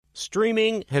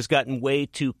Streaming has gotten way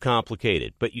too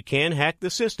complicated, but you can hack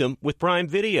the system with Prime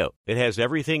Video. It has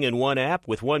everything in one app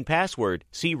with one password.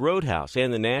 See Roadhouse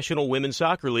and the National Women's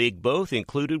Soccer League both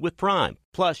included with Prime.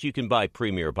 Plus, you can buy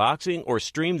Premier Boxing or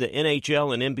stream the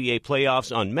NHL and NBA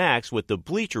playoffs on Max with the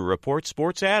Bleacher Report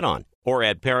Sports add-on. Or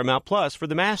add Paramount Plus for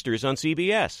the Masters on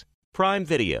CBS. Prime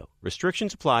Video.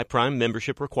 Restrictions apply. Prime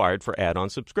membership required for add-on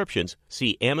subscriptions.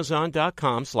 See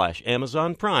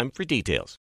Amazon.com/Amazon Prime for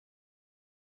details.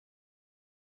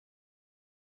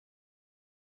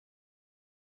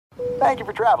 Thank you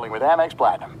for traveling with Amex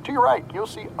Platinum. To your right, you'll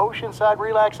see oceanside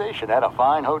relaxation at a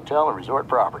fine hotel and resort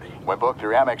property. When booked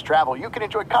through Amex Travel, you can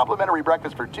enjoy complimentary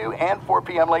breakfast for 2 and 4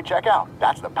 p.m. late checkout.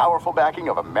 That's the powerful backing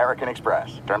of American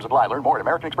Express. Terms apply. Learn more at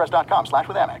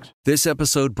americanexpress.com/withAmex. This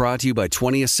episode brought to you by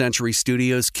 20th Century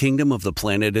Studios' Kingdom of the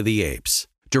Planet of the Apes.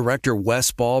 Director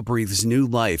Wes Ball breathes new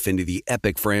life into the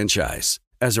epic franchise.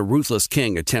 As a ruthless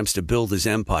king attempts to build his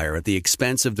empire at the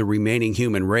expense of the remaining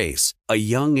human race, a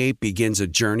young ape begins a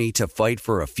journey to fight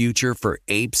for a future for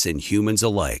apes and humans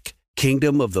alike.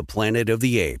 Kingdom of the Planet of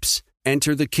the Apes.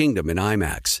 Enter the kingdom in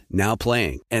IMAX, now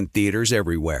playing, and theaters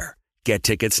everywhere. Get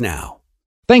tickets now.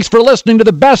 Thanks for listening to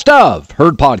the Best of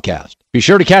Herd podcast. Be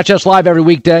sure to catch us live every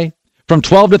weekday from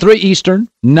 12 to 3 Eastern,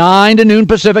 9 to noon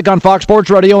Pacific on Fox Sports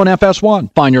Radio and FS1.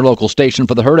 Find your local station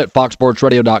for the Herd at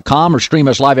foxsportsradio.com or stream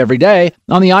us live every day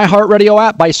on the iHeartRadio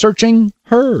app by searching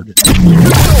Herd.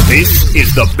 This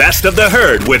is the Best of the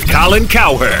Herd with Colin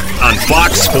Cowherd on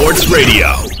Fox Sports Radio.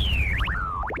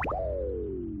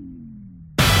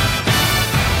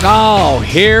 Oh,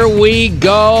 here we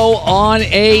go on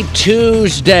a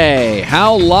Tuesday.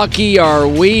 How lucky are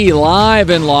we live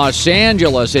in Los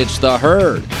Angeles? It's the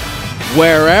Herd.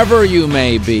 Wherever you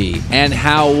may be and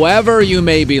however you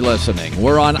may be listening,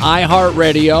 we're on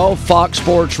iHeartRadio, Fox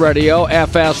Sports Radio,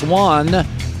 FS1.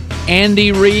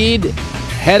 Andy Reid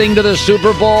heading to the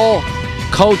Super Bowl,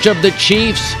 coach of the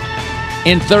Chiefs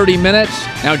in 30 minutes.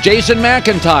 Now, Jason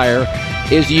McIntyre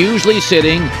is usually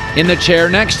sitting in the chair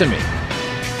next to me.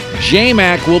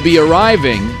 J-Mac will be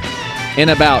arriving in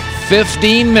about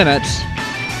 15 minutes.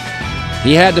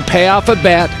 He had to pay off a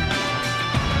bet.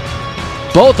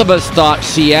 Both of us thought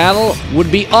Seattle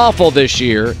would be awful this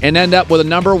year and end up with a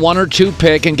number 1 or 2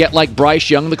 pick and get like Bryce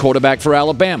Young, the quarterback for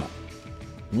Alabama.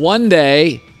 One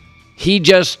day,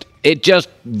 it just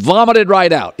vomited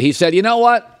right out. He said, "You know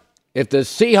what? If the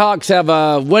Seahawks have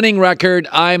a winning record,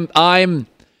 I'm going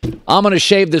to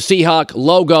shave the Seahawk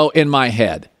logo in my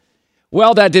head."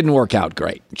 Well, that didn't work out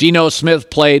great. Geno Smith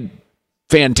played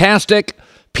fantastic.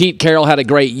 Pete Carroll had a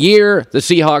great year. The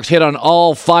Seahawks hit on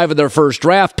all 5 of their first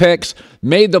draft picks,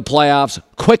 made the playoffs,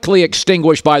 quickly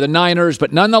extinguished by the Niners,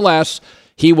 but nonetheless,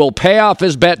 he will pay off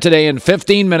his bet today in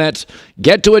 15 minutes,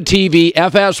 get to a TV,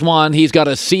 FS1. He's got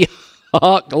a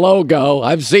Seahawk logo,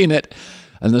 I've seen it,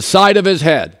 on the side of his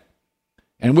head.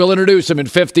 And we'll introduce him in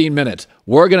 15 minutes.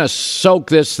 We're going to soak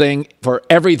this thing for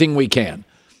everything we can.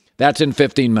 That's in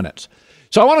 15 minutes.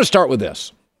 So I want to start with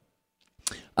this.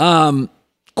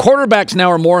 Quarterbacks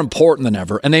now are more important than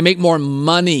ever, and they make more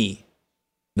money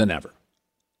than ever.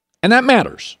 And that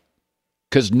matters,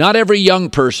 because not every young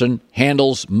person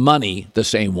handles money the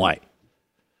same way.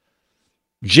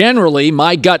 Generally,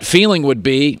 my gut feeling would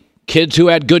be kids who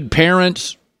had good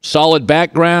parents, solid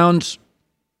backgrounds,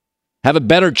 have a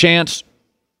better chance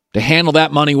to handle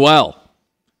that money well.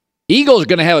 Eagles are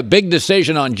going to have a big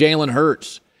decision on Jalen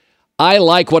Hurts. I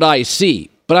like what I see,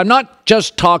 but I'm not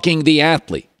just talking the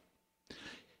athlete.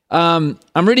 I'm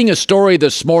reading a story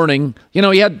this morning. You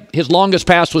know, his longest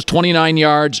pass was 29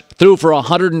 yards, threw for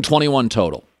 121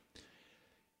 total.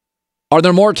 Are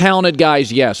there more talented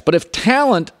guys? Yes. But if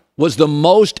talent was the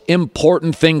most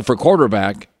important thing for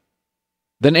quarterback,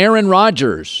 then Aaron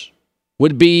Rodgers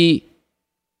would be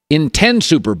in 10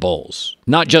 Super Bowls,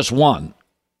 not just 1.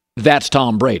 That's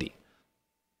Tom Brady.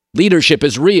 Leadership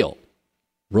is real.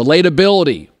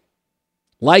 Relatability,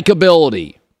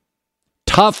 likability,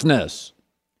 toughness,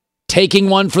 taking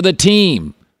one for the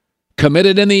team,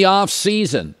 committed in the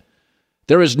offseason.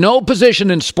 There is no position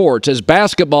in sports, as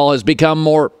basketball has become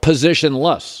more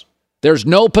positionless. There's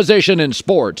no position in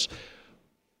sports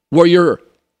where you're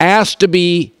asked to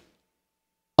be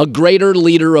a greater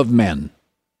leader of men.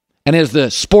 And as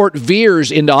the sport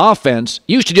veers into offense,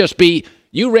 used to just be,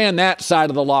 you ran that side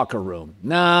of the locker room.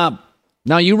 Now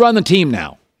you run the team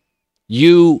now.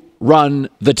 You run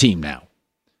the team now.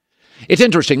 It's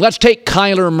interesting. Let's take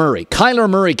Kyler Murray. Kyler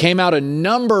Murray came out a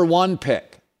number 1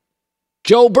 pick.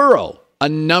 Joe Burrow, a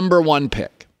number 1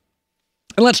 pick.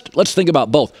 And let's think about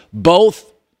both.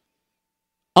 Both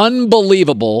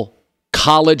unbelievable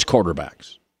college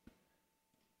quarterbacks.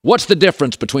 What's the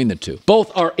difference between the two?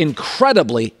 Both are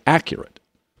incredibly accurate,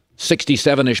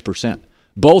 67-ish%.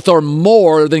 Both are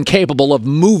more than capable of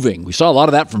moving. We saw a lot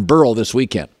of that from Burrow this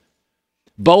weekend.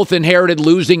 Both inherited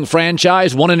losing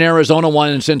franchise, one in Arizona, one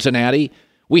in Cincinnati.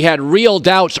 We had real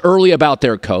doubts early about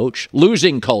their coach,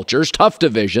 losing cultures, tough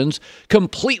divisions,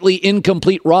 completely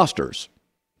incomplete rosters.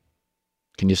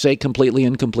 Can you say completely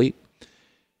incomplete?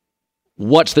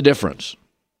 What's the difference?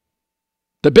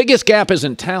 The biggest gap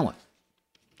isn't talent.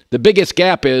 The biggest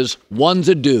gap is one's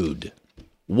a dude,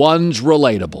 one's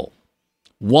relatable,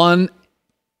 one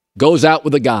goes out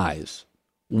with the guys,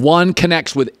 one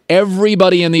connects with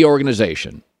everybody in the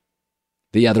organization.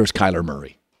 The other is Kyler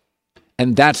Murray.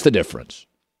 And that's the difference.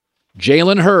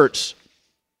 Jalen Hurts,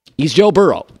 he's Joe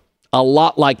Burrow, a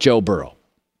lot like Joe Burrow.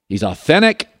 He's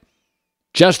authentic,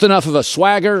 just enough of a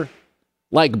swagger.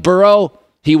 Like Burrow,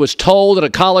 he was told at a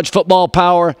college football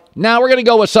power, now we're going to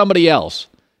go with somebody else.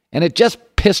 And it just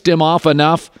pissed him off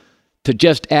enough to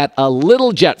just add a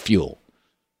little jet fuel.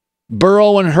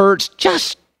 Burrow and Hurts,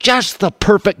 just the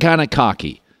perfect kind of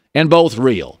cocky, and both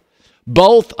real.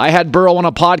 Both, I had Burrow on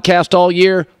a podcast all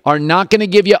year, are not going to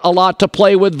give you a lot to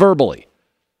play with verbally.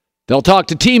 They'll talk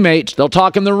to teammates, they'll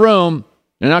talk in the room,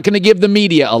 they're not going to give the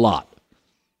media a lot.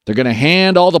 They're going to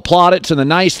hand all the plaudits and the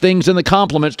nice things and the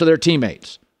compliments to their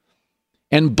teammates.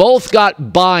 And both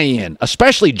got buy-in,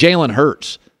 especially Jalen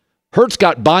Hurts. Hurts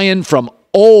got buy-in from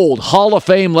old Hall of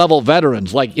Fame level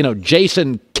veterans like,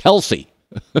 Jason Kelce.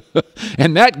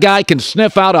 And that guy can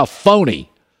sniff out a phony.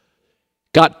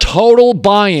 Got total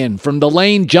buy-in from the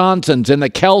Lane Johnsons and the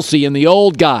Kelce and the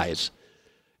old guys.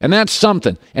 And that's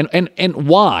something. And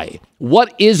why?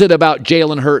 What is it about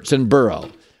Jalen Hurts and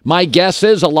Burrow? My guess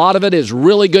is a lot of it is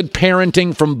really good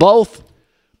parenting from both.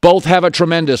 Both have a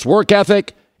tremendous work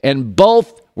ethic, and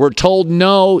both were told,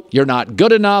 no, you're not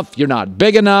good enough, you're not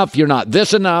big enough, you're not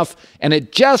this enough, and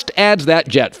it just adds that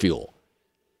jet fuel.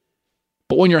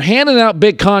 But when you're handing out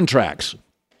big contracts,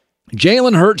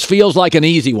 Jalen Hurts feels like an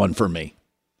easy one for me.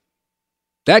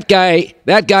 That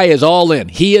guy is all in.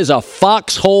 He is a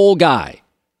foxhole guy.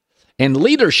 And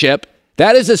leadership,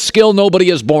 that is a skill nobody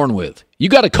is born with. You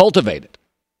got to cultivate it.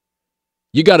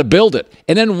 You got to build it.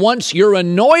 And then once you're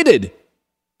anointed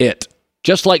it,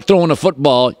 just like throwing a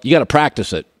football, you got to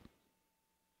practice it.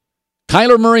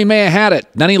 Kyler Murray may have had it,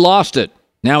 then he lost it.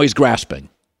 Now he's grasping.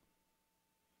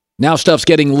 Now stuff's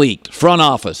getting leaked. Front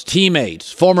office,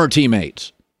 teammates, former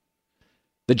teammates.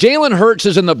 The Jalen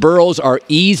Hurtses and the Burrows are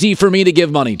easy for me to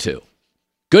give money to.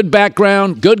 Good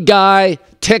background, good guy,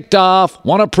 ticked off,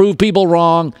 want to prove people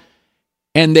wrong.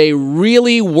 And they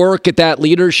really work at that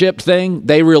leadership thing.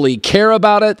 They really care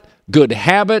about it. Good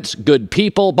habits, good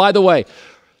people. By the way,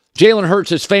 Jalen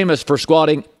Hurts is famous for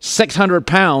squatting 600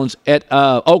 pounds at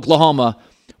Oklahoma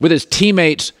with his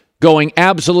teammates going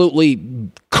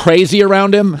absolutely crazy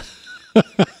around him.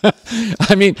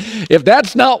 I mean, if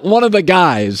that's not one of the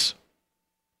guys,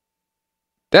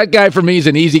 that guy for me is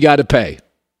an easy guy to pay,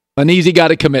 an easy guy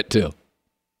to commit to.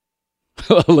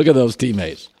 Look at those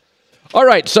teammates. All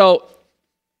right, so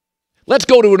let's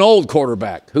go to an old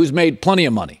quarterback who's made plenty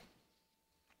of money.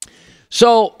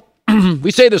 So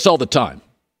we say this all the time.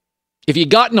 If you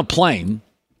got in a plane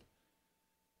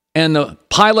and the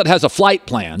pilot has a flight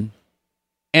plan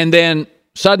and then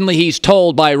suddenly he's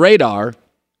told by radar,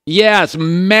 yes,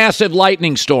 massive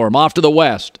lightning storm off to the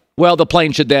west, well, the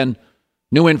plane should then,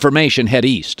 new information, head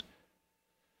east.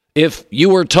 If you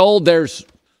were told there's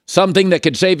something that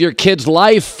could save your kid's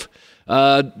life,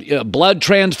 blood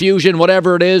transfusion,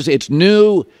 whatever it is, it's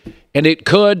new and it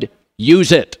could,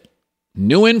 use it.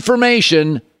 New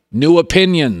information, new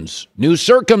opinions, new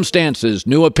circumstances,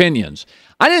 new opinions.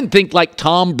 I didn't think like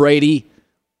Tom Brady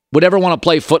would ever want to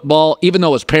play football, even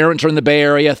though his parents are in the Bay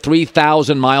Area,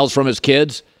 3,000 miles from his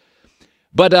kids.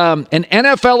 But an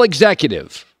NFL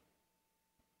executive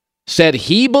said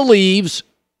he believes,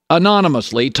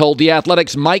 anonymously, told The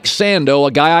Athletic's Mike Sando,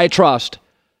 a guy I trust,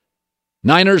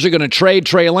 Niners are going to trade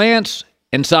Trey Lance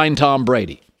and sign Tom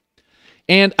Brady.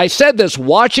 And I said this,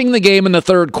 watching the game in the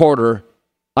third quarter,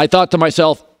 I thought to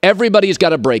myself, everybody's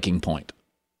got a breaking point.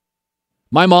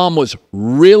 My mom was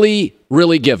really,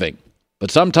 really giving,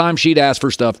 but sometimes she'd ask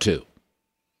for stuff too.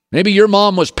 Maybe your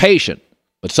mom was patient,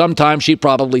 but sometimes she'd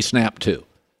probably snap too.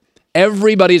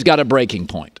 Everybody's got a breaking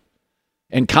point.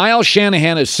 And Kyle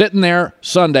Shanahan is sitting there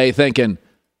Sunday thinking,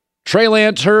 Trey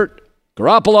Lance hurt,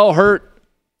 Garoppolo hurt,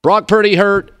 Brock Purdy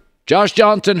hurt, Josh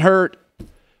Johnson hurt.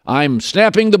 I'm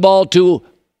snapping the ball to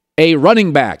a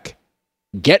running back.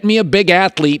 Get me a big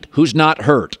athlete who's not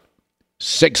hurt.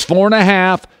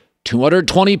 6'4.5",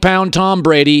 220-pound Tom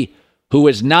Brady, who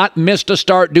has not missed a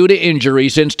start due to injury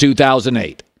since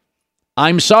 2008.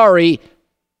 I'm sorry,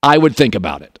 I would think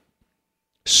about it.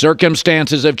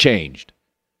 Circumstances have changed.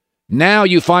 Now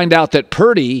you find out that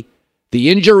Purdy, the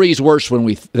injury is worse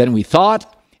than we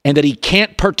thought, and that he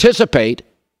can't participate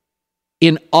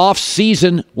in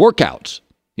off-season workouts.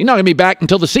 He's not going to be back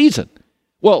until the season.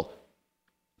 Well,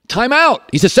 timeout.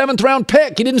 He's a 7th-round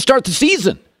pick. He didn't start the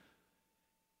season.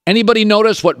 Anybody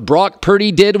notice what Brock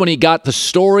Purdy did when he got the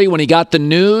story, when he got the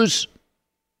news?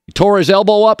 He tore his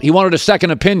elbow up. He wanted a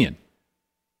second opinion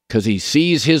because he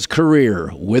sees his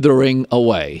career withering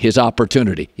away, his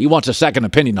opportunity. He wants a second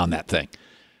opinion on that thing.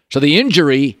 So the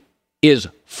injury is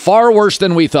far worse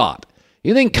than we thought.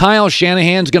 You think Kyle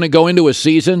Shanahan's going to go into a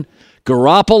season?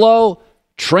 Garoppolo,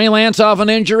 Trey Lance off an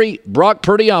injury, Brock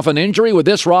Purdy off an injury with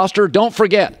this roster? Don't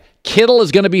forget, Kittle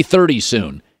is going to be 30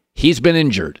 soon. He's been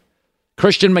injured.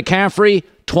 Christian McCaffrey,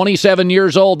 27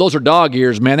 years old. Those are dog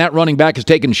years, man. That running back is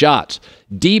taking shots.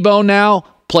 Debo now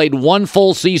played one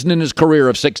full season in his career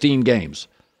of 16 games.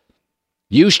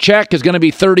 Juszczyk is going to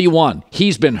be 31.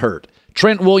 He's been hurt.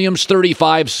 Trent Williams,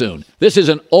 35 soon. This is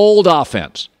an old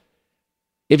offense.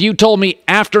 If you told me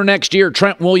after next year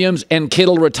Trent Williams and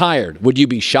Kittle retired, would you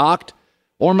be shocked?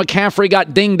 Or McCaffrey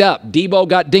got dinged up. Debo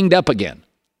got dinged up again.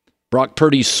 Brock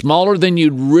Purdy's smaller than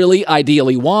you'd really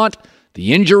ideally want.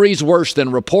 The injury's worse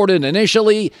than reported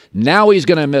initially. Now he's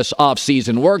going to miss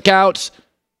off-season workouts.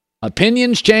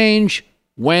 Opinions change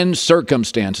when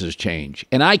circumstances change.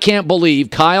 And I can't believe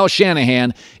Kyle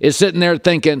Shanahan is sitting there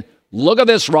thinking, look at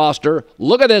this roster,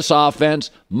 look at this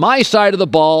offense, my side of the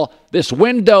ball, this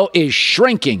window is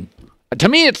shrinking. To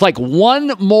me, it's like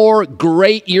one more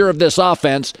great year of this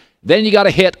offense, then you got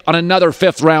to hit on another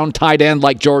 5th-round tight end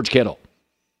like George Kittle.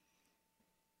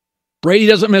 Brady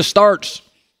doesn't miss starts.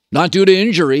 Not due to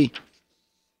injury.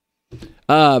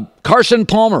 Carson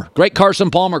Palmer, great Carson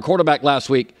Palmer, quarterback last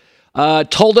week,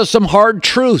 told us some hard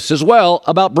truths as well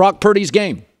about Brock Purdy's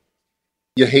game.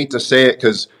 You hate to say it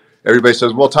because everybody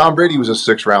says, well, Tom Brady was a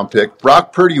 6th-round pick.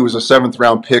 Brock Purdy was a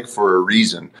 7th-round pick for a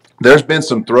reason. There's been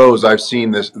some throws I've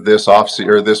seen this offseason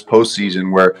or this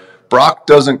postseason where Brock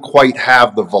doesn't quite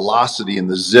have the velocity and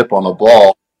the zip on the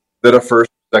ball that a 1st,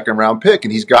 2nd-round pick,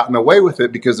 and he's gotten away with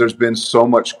it because there's been so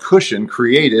much cushion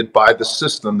created by the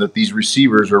system that these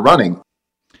receivers are running.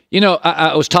 You know,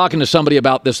 I was talking to somebody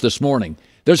about this morning.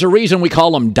 There's a reason we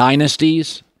call them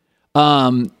dynasties.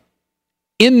 In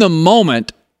the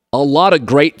moment, a lot of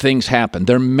great things happen.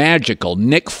 They're magical.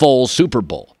 Nick Foles, Super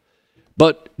Bowl.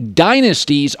 But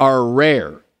dynasties are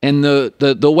rare. And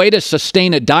the way to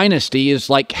sustain a dynasty is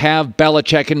like have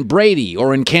Belichick and Brady,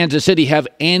 or in Kansas City have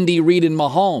Andy Reid and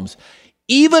Mahomes.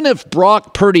 Even if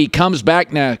Brock Purdy comes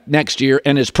back next year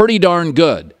and is pretty darn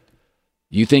good,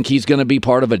 you think he's going to be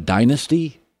part of a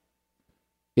dynasty?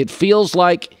 It feels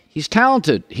like he's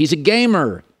talented. He's a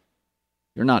gamer.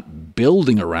 You're not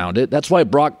building around it. That's why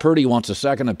Brock Purdy wants a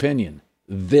second opinion.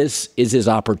 This is his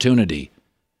opportunity.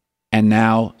 And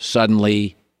now,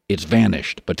 suddenly, it's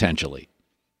vanished, potentially.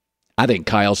 I think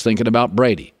Kyle's thinking about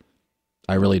Brady.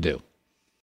 I really do.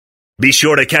 Be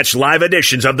sure to catch live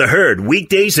editions of The Herd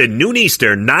weekdays at noon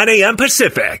Eastern, 9 a.m.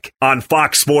 Pacific on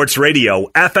Fox Sports Radio,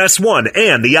 FS1,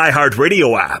 and the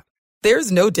iHeartRadio app.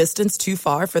 There's no distance too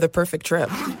far for the perfect trip.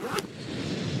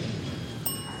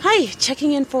 Hi,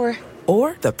 checking in for...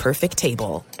 Or the perfect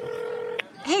table.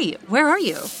 Hey, where are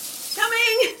you?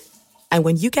 Coming! And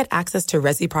when you get access to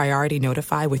Resi Priority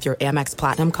Notify with your Amex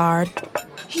Platinum card...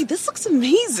 Hey, this looks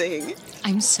amazing.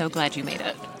 I'm so glad you made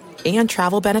it. And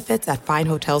travel benefits at fine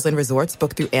hotels and resorts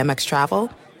booked through Amex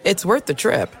Travel, it's worth the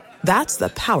trip. That's the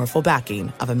powerful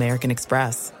backing of American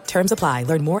Express. Terms apply.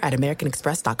 Learn more at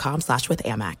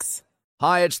americanexpress.com/withAmex.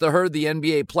 Hi, it's The Herd. The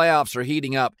NBA playoffs are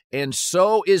heating up, and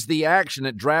so is the action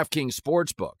at DraftKings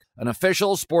Sportsbook, an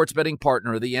official sports betting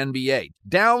partner of the NBA.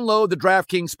 Download the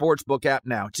DraftKings Sportsbook app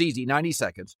now. It's easy, 90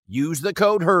 seconds. Use the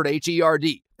code HERD,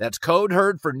 H-E-R-D. That's code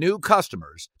HERD for new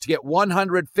customers to get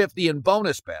 $150 in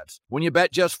bonus bets when you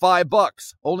bet just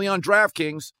 $5. Only on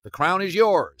DraftKings. The crown is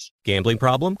yours. Gambling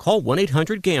problem? Call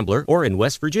 1-800-GAMBLER, or in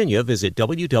West Virginia, visit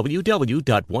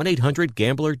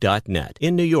www.1800gambler.net.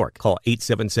 In New York, call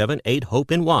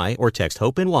 877-8-HOPE-NY or text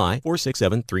HOPE-NY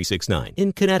 467-369.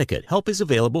 In Connecticut, help is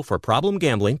available for problem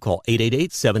gambling. Call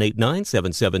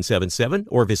 888-789-7777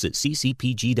 or visit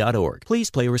ccpg.org.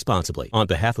 Please play responsibly. On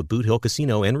behalf of Boot Hill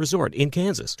Casino and Resort in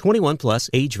Kansas, 21 plus,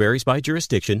 age varies by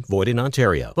jurisdiction, void in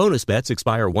Ontario. Bonus bets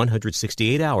expire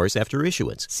 168 hours after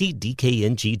issuance. See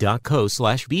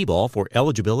dkng.co/bball for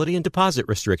eligibility and deposit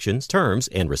restrictions, terms,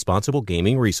 and responsible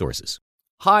gaming resources.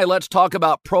 Hi, let's talk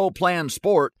about Pro Plan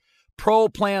Sport. Pro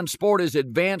Plan Sport is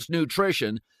advanced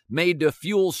nutrition made to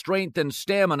fuel strength and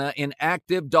stamina in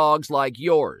active dogs like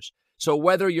yours. So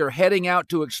whether you're heading out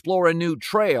to explore a new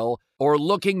trail or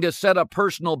looking to set a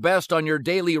personal best on your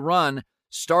daily run,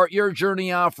 start your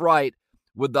journey off right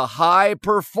with the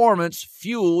high-performance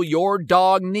fuel your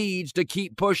dog needs to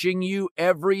keep pushing you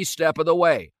every step of the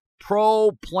way.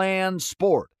 Pro Plan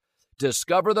Sport.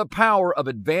 Discover the power of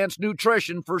advanced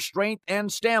nutrition for strength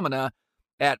and stamina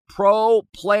at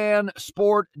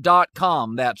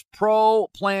ProPlansport.com. That's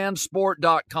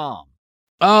ProPlansport.com.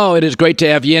 Oh, it is great to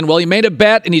have you in. Well, he made a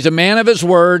bet, and he's a man of his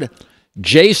word.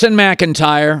 Jason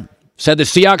McIntyre said the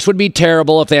Seahawks would be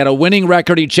terrible. If they had a winning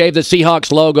record, he'd shave the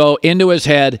Seahawks logo into his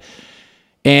head.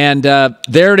 And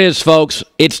there it is, folks.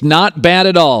 It's not bad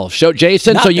at all.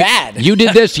 Jason, not so bad. You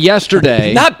did this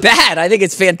yesterday. Not bad. I think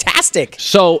it's fantastic.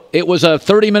 So it was a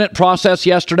 30-minute process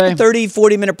yesterday? 30,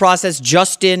 40-minute process.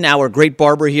 Justin, our great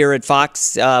barber here at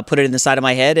Fox, put it in the side of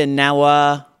my head, and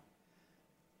now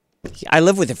I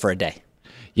live with it for a day.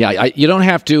 Yeah, you don't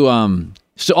have to.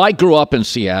 So I grew up in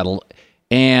Seattle,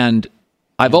 and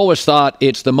I've always thought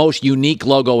it's the most unique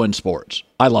logo in sports.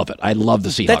 I love it. I love the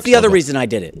Seahawks. That's the other reason I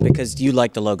did it, because you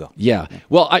like the logo. Yeah.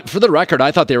 Well, for the record,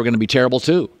 I thought they were going to be terrible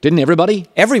too. Didn't everybody?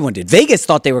 Everyone did. Vegas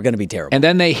thought they were going to be terrible. And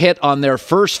then they hit on their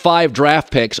first 5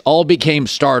 draft picks, all became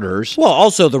starters. Well,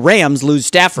 also the Rams lose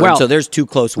Stafford, so there's 2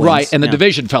 close wins. Right, and the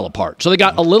division fell apart. So they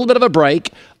got a little bit of a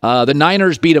break. The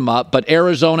Niners beat them up, but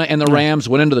Arizona and the Rams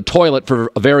went into the toilet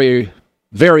for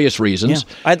various reasons.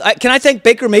 Yeah. Can I thank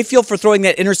Baker Mayfield for throwing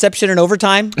that interception in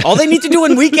overtime? All they need to do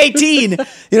in Week 18,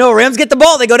 Rams get the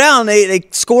ball, they go down, they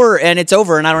score, and it's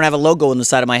over, and I don't have a logo on the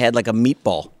side of my head like a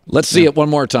meatball. Let's see it one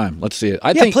more time. Let's see it.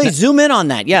 I think please zoom in on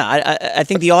that. Yeah, I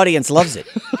think the audience loves it.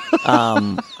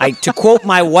 To quote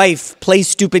my wife, play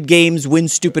stupid games, win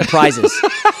stupid prizes.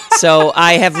 So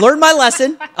I have learned my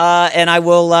lesson, and I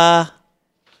will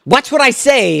watch what I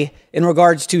say in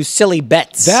regards to silly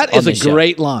bets. That is a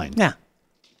great line. Yeah.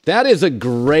 That is a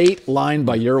great line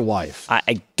by your wife.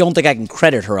 I don't think I can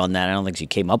credit her on that. I don't think she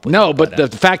came up with it. No, but the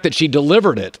fact that she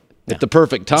delivered it at the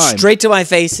perfect time. Straight to my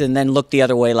face and then looked the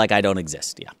other way like I don't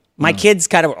exist. Yeah. My kids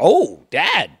kind of,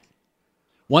 Dad.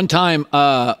 One time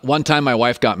my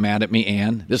wife got mad at me,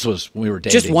 Ann. This was when we were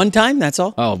dating. Just one time? That's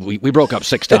all? Oh, we broke up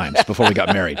 6 times before we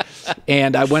got married.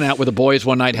 And I went out with the boys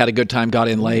one night, had a good time, got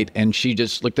in late, and she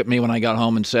just looked at me when I got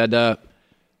home and said,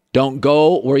 don't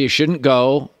go where you shouldn't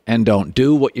go, and don't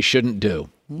do what you shouldn't do.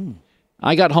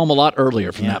 I got home a lot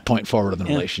earlier from that point forward in the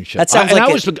relationship. That sounds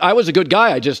I was a good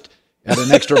guy. I just had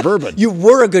an extra bourbon. You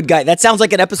were a good guy. That sounds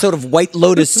like an episode of White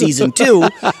Lotus Season 2,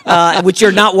 which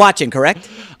you're not watching, correct?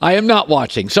 I am not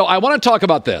watching. So I want to talk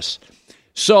about this.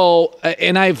 So,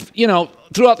 and I've,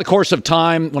 throughout the course of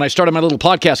time, when I started my little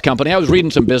podcast company, I was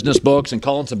reading some business books and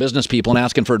calling some business people and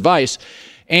asking for advice.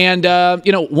 And,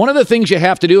 one of the things you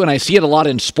have to do, and I see it a lot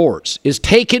in sports, is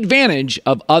take advantage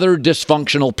of other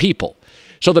dysfunctional people.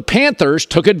 So the Panthers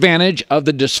took advantage of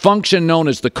the dysfunction known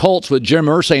as the Colts with Jim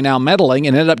Irsay now meddling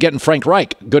and ended up getting Frank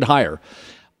Reich. Good hire.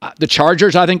 The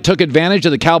Chargers, I think, took advantage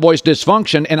of the Cowboys'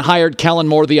 dysfunction and hired Kellen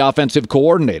Moore, the offensive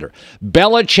coordinator.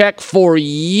 Belichick, for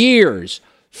years,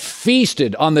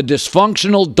 feasted on the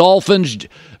dysfunctional Dolphins,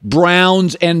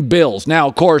 Browns, and Bills. Now,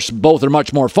 of course, both are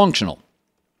much more functional.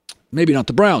 Maybe not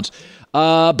the Browns.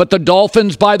 But the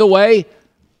Dolphins, by the way,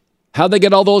 how'd they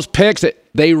get all those picks?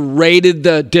 They raided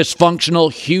the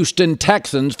dysfunctional Houston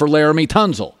Texans for Laramie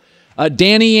Tunsil.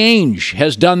 Danny Ainge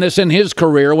has done this in his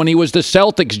career when he was the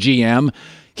Celtics GM.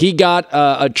 He got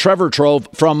a treasure trove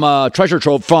from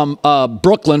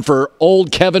Brooklyn for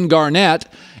old Kevin Garnett.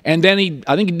 And then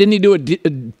didn't he do a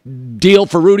deal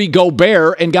for Rudy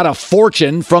Gobert and got a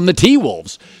fortune from the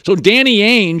T-Wolves. So Danny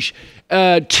Ainge,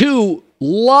 2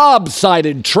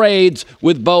 lopsided trades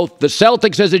with both the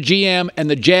Celtics as a GM and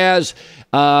the Jazz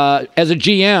as a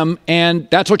GM, and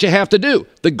that's what you have to do.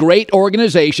 The great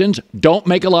organizations don't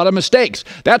make a lot of mistakes.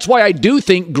 That's why I do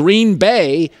think Green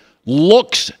Bay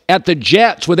looks at the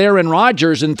Jets with Aaron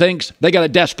Rodgers and thinks they got a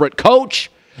desperate coach.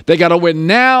 They got to win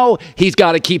now. He's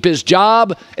got to keep his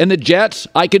job. And the Jets,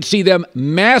 I could see them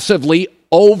massively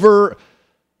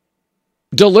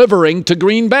over-delivering to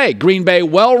Green Bay. Green Bay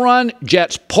well-run,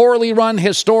 Jets poorly run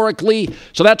historically.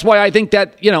 So that's why I think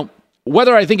that,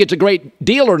 whether I think it's a great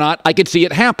deal or not, I could see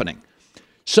it happening.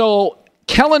 So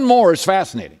Kellen Moore is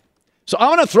fascinating. So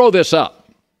I'm going to throw this up.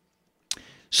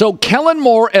 So Kellen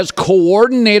Moore as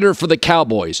coordinator for the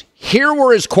Cowboys, here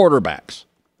were his quarterbacks.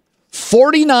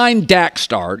 49 Dak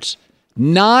starts,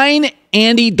 9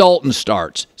 Andy Dalton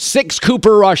starts, 6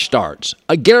 Cooper Rush starts,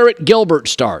 a Garrett Gilbert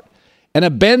start, and a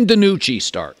Ben DiNucci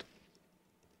start.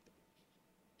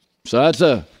 So that's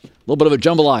a little bit of a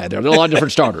jambalaya there. There are a lot of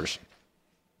different starters.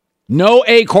 No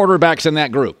A quarterbacks in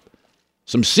that group.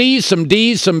 Some C's, some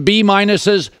D's, some B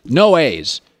minuses, no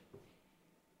A's.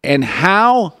 And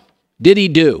how did he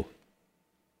do?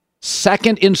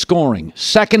 Second in scoring,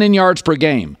 second in yards per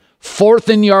game, fourth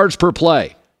in yards per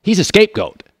play. He's a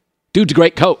scapegoat. Dude's a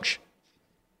great coach.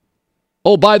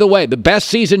 Oh, by the way, the best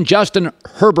season Justin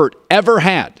Herbert ever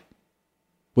had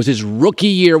was his rookie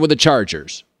year with the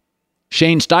Chargers.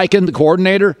 Shane Steichen, the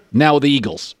coordinator, now with the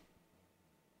Eagles.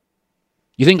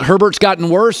 You think Herbert's gotten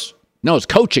worse? No, his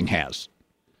coaching has.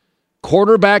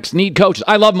 Quarterbacks need coaches.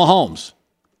 I love Mahomes.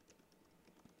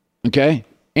 Okay?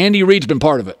 Andy Reid's been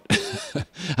part of it.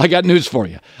 I got news for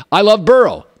you. I love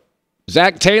Burrow.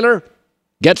 Zach Taylor,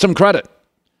 get some credit.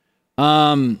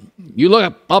 You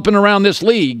look up and around this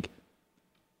league,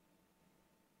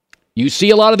 you see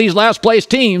a lot of these last place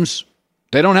teams,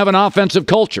 they don't have an offensive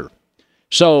culture.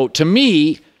 So to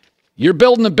me, you're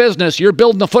building a business, you're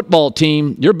building a football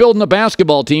team, you're building a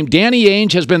basketball team. Danny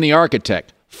Ainge has been the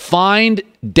architect. Find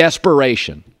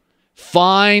desperation.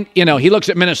 He looks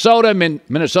at Minnesota.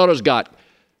 Minnesota's got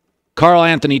Karl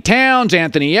Anthony Towns,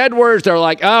 Anthony Edwards. They're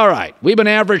like, all right, we've been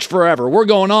average forever. We're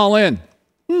going all in.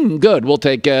 Good. We'll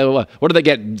take, what do they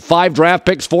get, 5 draft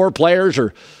picks, 4 players,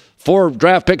 or 4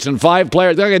 draft picks and 5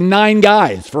 players? They got 9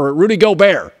 guys for Rudy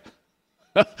Gobert.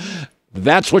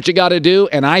 That's what you got to do,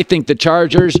 and I think the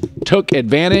Chargers took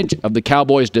advantage of the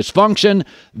Cowboys' dysfunction.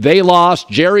 They lost.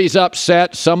 Jerry's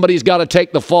upset. Somebody's got to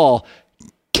take the fall.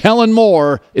 Kellen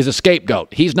Moore is a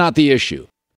scapegoat. He's not the issue.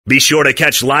 Be sure to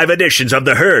catch live editions of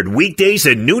The Herd weekdays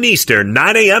at noon Eastern,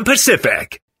 9 a.m.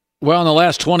 Pacific. Well, in the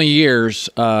last 20 years,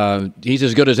 he's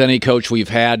as good as any coach we've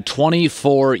had.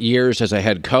 24 years as a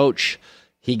head coach.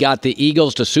 He got the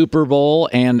Eagles to Super Bowl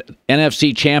and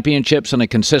NFC championships on a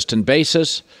consistent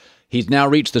basis. He's now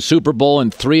reached the Super Bowl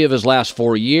in 3 of his last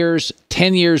 4 years,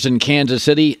 10 years in Kansas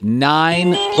City,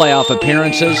 9 playoff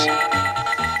appearances.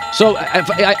 So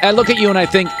I look at you and I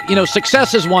think,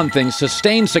 success is one thing.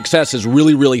 Sustained success is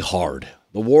really, really hard.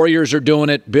 The Warriors are doing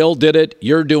it. Bill did it.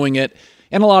 You're doing it.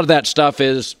 And a lot of that stuff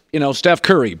is, Steph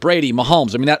Curry, Brady,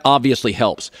 Mahomes. I mean, that obviously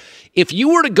helps. If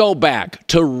you were to go back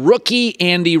to rookie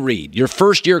Andy Reid, your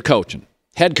first year coaching,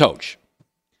 head coach,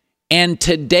 and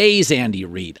today's Andy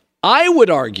Reid, I would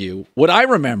argue, what I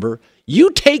remember,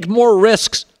 you take more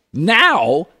risks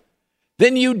now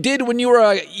than you did when you were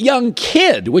a young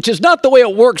kid, which is not the way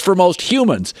it works for most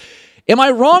humans. Am I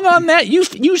wrong on that? You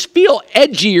feel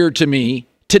edgier to me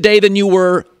today than you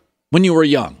were when you were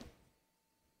young.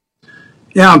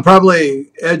 Yeah, I'm probably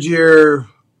edgier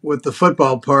with the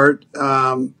football part,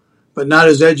 but not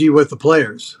as edgy with the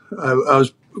players. I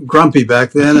was grumpy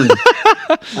back then, and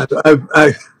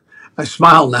I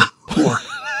smile now more.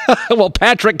 Well,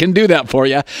 Patrick can do that for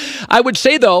you. I would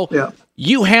say, though,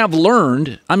 You have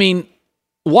learned. I mean,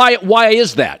 why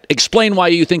is that? Explain why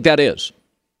you think that is.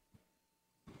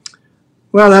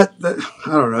 Well, that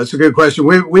I don't know. It's a good question.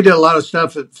 We did a lot of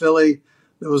stuff at Philly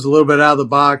that was a little bit out of the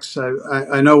box.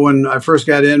 I know when I first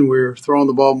got in, we were throwing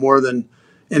the ball more than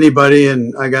anybody,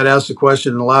 and I got asked the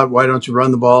question a lot, why don't you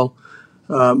run the ball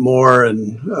more?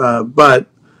 But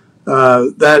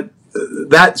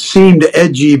that seemed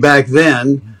edgy back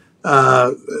then.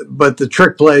 But the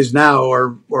trick plays now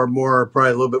are more,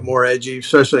 probably a little bit more edgy,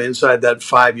 especially inside that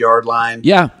 5-yard line.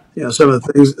 Yeah. Some of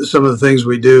the things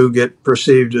we do get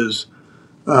perceived as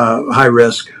high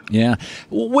risk. Yeah.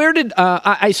 Where did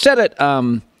I said it?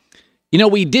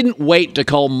 We didn't wait to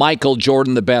call Michael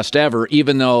Jordan the best ever,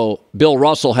 even though Bill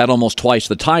Russell had almost twice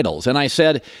the titles. And I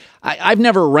said, I've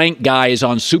never ranked guys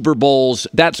on Super Bowls.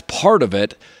 That's part of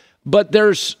it. But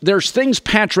there's things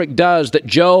Patrick does that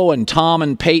Joe and Tom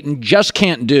and Peyton just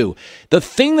can't do. The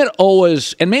thing that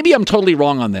always, and maybe I'm totally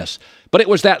wrong on this, but it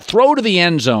was that throw to the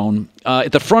end zone,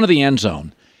 at the front of the end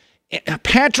zone.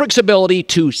 Patrick's ability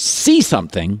to see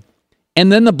something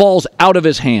and then the ball's out of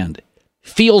his hand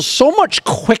feels so much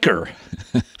quicker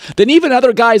than even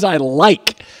other guys I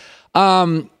like.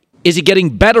 Is he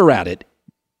getting better at it?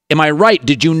 Am I right?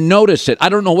 Did you notice it? I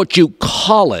don't know what you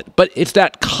call it, but it's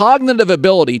that cognitive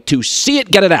ability to see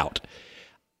it, get it out.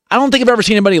 I don't think I've ever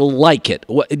seen anybody like it.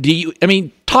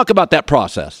 Talk about that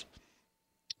process.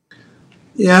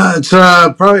 Yeah, it's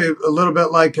probably a little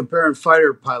bit like comparing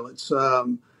fighter pilots.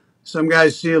 Some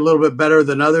guys see a little bit better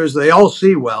than others. They all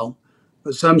see well,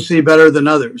 but some see better than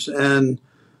others. And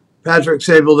Patrick's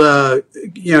able to,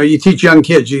 you teach young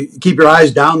kids, you keep your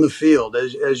eyes down the field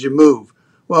as you move.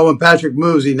 Well, when Patrick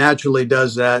moves, he naturally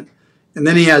does that. And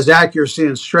then he has accuracy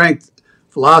and strength,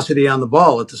 velocity on the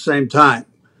ball at the same time.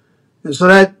 And so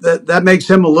that makes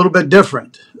him a little bit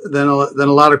different than a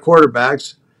lot of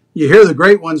quarterbacks. You hear the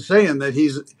great ones saying that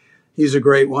he's a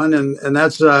great one, and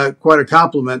that's quite a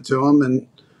compliment to him. And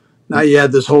now you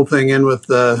add this whole thing in with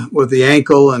the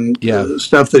ankle and the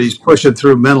stuff that he's pushing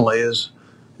through mentally is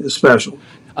special.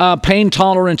 pain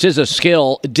tolerance is a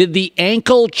skill. Did the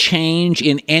ankle change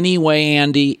in any way,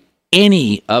 Andy,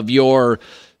 any of your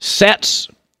sets,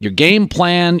 your game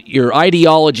plan, your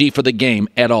ideology for the game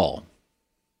at all?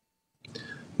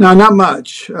 No, not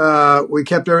much. We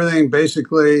kept everything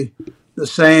basically the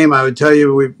same. I would tell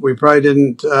you we probably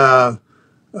didn't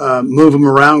move him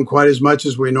around quite as much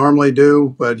as we normally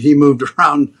do, but he moved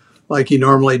around like he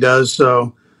normally does.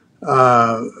 So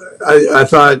I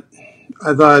thought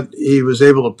he was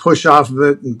able to push off of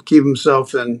it and keep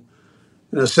himself in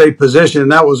a safe position.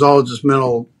 That was all just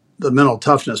the mental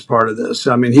toughness part of this.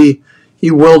 I mean,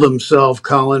 he willed himself,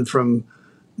 Colin, from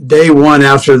day one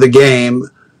after the game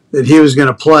that he was going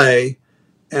to play,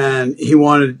 and he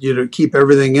wanted you to keep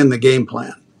everything in the game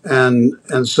plan.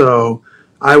 And so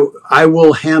I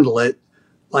will handle it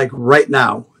like right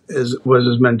now was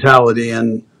his mentality,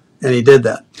 and he did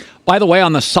that. By the way,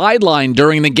 on the sideline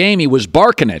during the game, he was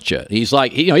barking at you. He's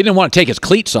like, he didn't want to take his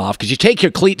cleats off, because you take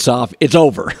your cleats off, it's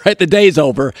over, right? The day's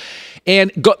over.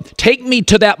 And take me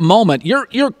to that moment.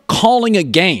 You're calling a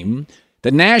game,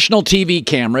 the national TV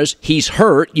cameras, he's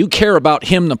hurt, you care about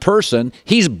him, the person,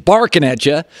 he's barking at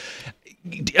you.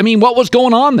 I mean, what was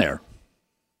going on there?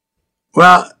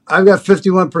 Well, I've got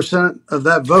 51% of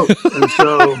that vote. And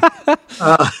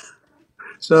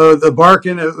so the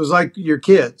barking, it was like your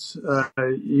kids.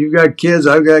 You got kids,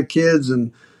 I've got kids,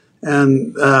 and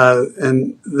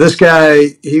this guy,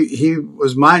 he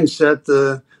was mindset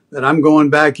that I'm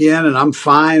going back in and I'm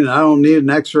fine and I don't need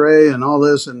an X-ray and all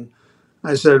this. And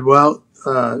I said, well,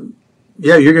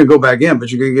 yeah, you're going to go back in,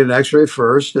 but you're going to get an X-ray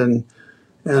first. And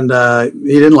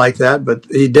he didn't like that, but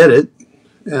he did it.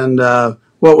 And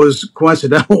what was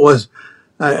coincidental was,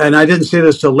 and I didn't see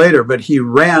this till later, but he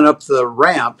ran up the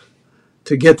ramp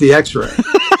to get the X-ray.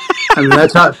 I mean,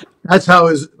 that's how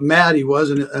mad he was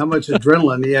and how much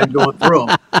adrenaline he had going through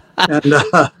him. And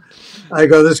I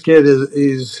go, this kid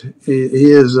is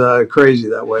crazy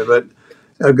that way, but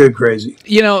a good crazy.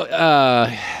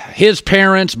 His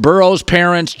parents, Burrow's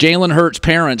parents, Jalen Hurts'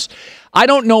 parents, I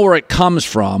don't know where it comes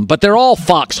from, but they're all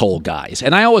foxhole guys.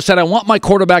 And I always said I want my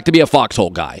quarterback to be a foxhole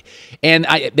guy. And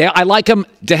I like them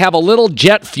to have a little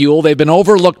jet fuel. They've been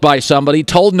overlooked by somebody,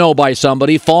 told no by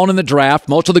somebody, fallen in the draft.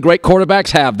 Most of the great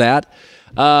quarterbacks have that.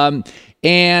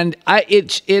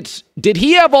 Did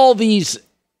he have all these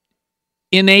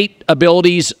innate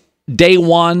abilities day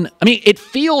one? I mean, it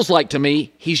feels like to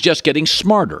me he's just getting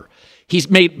smarter. He's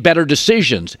made better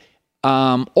decisions.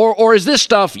 Or is this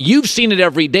stuff, you've seen it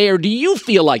every day, or do you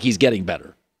feel like he's getting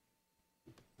better?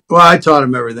 Well, I taught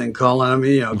him everything, Colin. I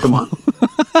mean, come on.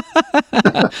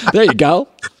 There you go.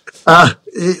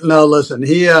 No, listen,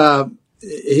 he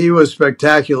was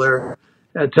spectacular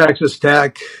at Texas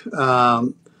Tech.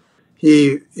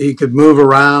 He could move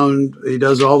around. He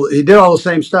did all the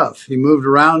same stuff. He moved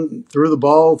around, threw the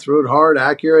ball, threw it hard,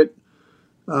 accurate.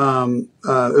 It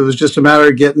was just a matter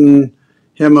of getting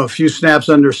him a few snaps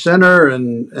under center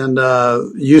and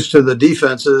used to the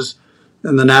defenses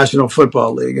in the National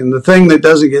Football League. And the thing that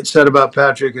doesn't get said about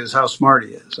Patrick is how smart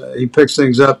he is. He picks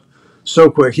things up so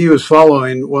quick. He was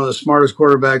following one of the smartest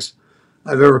quarterbacks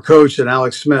I've ever coached, in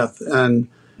Alex Smith, and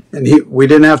we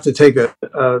didn't have to take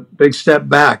a big step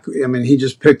back. I mean, he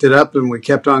just picked it up and we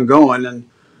kept on going. And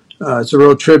it's a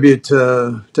real tribute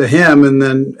to him, and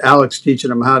then Alex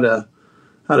teaching him how to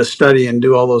study and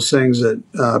do all those things that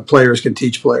players can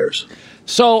teach players.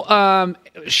 So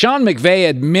Sean McVay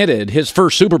admitted his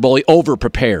first Super Bowl, he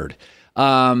over-prepared.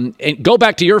 And go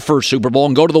back to your first Super Bowl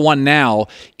and go to the one now.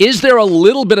 Is there a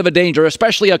little bit of a danger,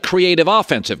 especially a creative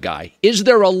offensive guy? Is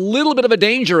there a little bit of a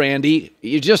danger, Andy?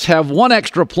 You just have one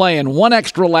extra play and one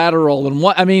extra lateral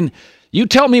and you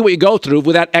tell me what you go through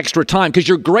with that extra time, because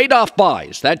you're great off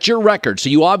buys. That's your record. So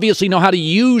you obviously know how to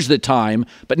use the time.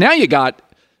 But now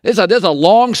there's a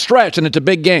long stretch, and it's a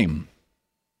big game.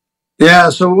 Yeah,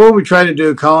 so what we try to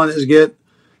do, Colin, is get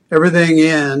everything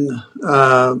in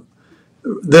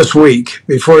this week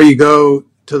before you go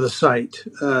to the site,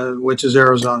 which is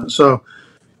Arizona. So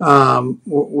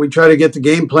we try to get the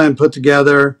game plan put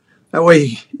together. That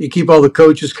way you keep all the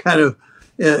coaches kind of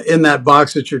in that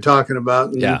box that you're talking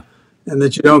about, and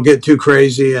that you don't get too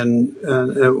crazy. And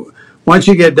once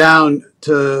you get down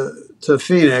to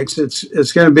Phoenix,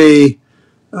 it's going to be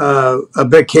a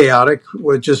bit chaotic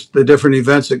with just the different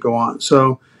events that go on.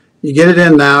 So you get it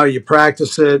in now, you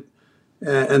practice it,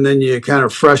 and then you kind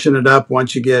of freshen it up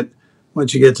once you get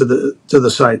to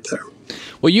the site there.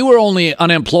 Well, you were only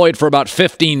unemployed for about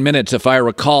 15 minutes, if I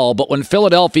recall, but when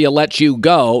Philadelphia lets you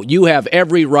go, you have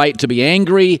every right to be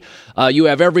angry. You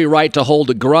have every right to hold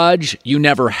a grudge. You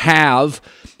never have.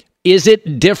 Is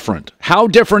it different? How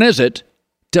different is it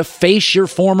to face your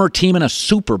former team in a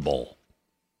Super Bowl?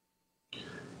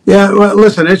 Yeah, well,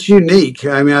 listen, it's unique.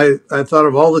 I mean, I thought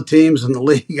of all the teams in the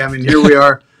league. I mean, here we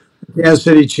are, Kansas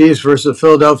City Chiefs versus the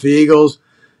Philadelphia Eagles.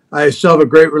 I still have a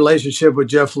great relationship with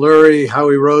Jeff Lurie,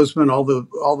 Howie Roseman,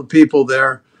 all the people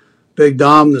there. Big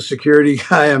Dom, the security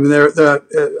guy. I mean,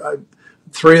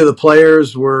 three of the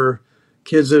players were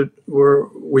kids that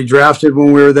we drafted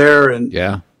when we were there,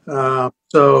 and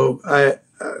so I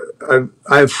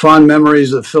have fond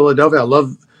memories of Philadelphia.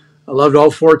 I loved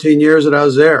all 14 years that I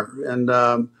was there, and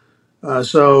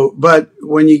but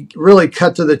when you really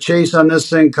cut to the chase on this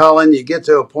thing, Colin, you get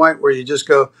to a point where you just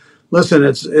go, listen,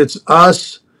 it's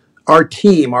us, our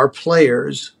team, our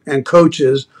players and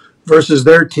coaches versus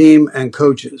their team and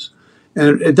coaches.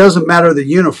 And it doesn't matter the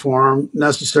uniform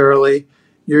necessarily.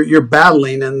 You're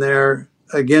battling in there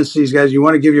against these guys. You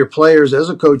want to give your players, as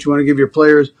a coach, you want to give your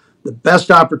players the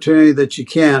best opportunity that you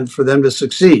can for them to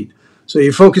succeed. So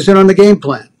you focus in on the game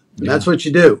plan. And that's what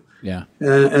you do. Yeah.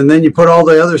 And then you put all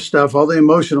the other stuff, all the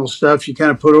emotional stuff, you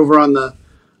kind of put over on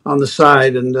the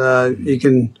side, and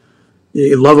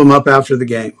you love them up after the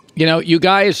game. You know, you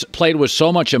guys played with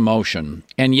so much emotion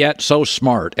and yet so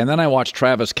smart. And then I watched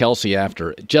Travis Kelce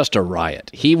after, just a riot.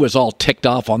 He was all ticked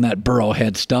off on that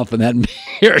Burrowhead stuff and that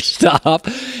mirror stuff.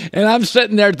 And I'm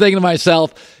sitting there thinking to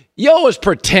myself, you always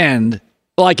pretend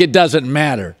like it doesn't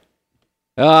matter.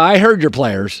 I heard your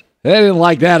players. They didn't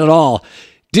like that at all.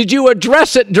 Did you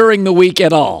address it during the week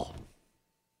at all?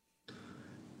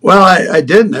 Well, I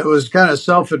didn't. It was kind of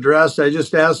self-addressed. I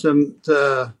just asked them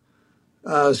to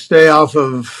stay off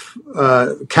of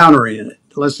countering it.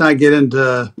 Let's not get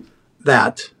into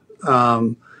that.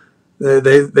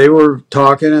 They were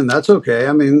talking, and that's okay.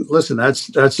 I mean, listen, that's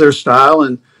their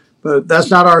style, but that's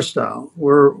not our style.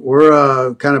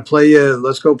 We're kind of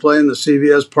let's go play in the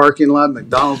CVS parking lot,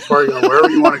 McDonald's parking lot, wherever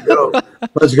you want to go.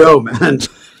 Let's go, man.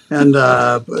 And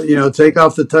take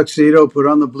off the tuxedo, put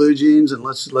on the blue jeans, and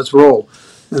let's roll.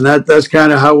 And that's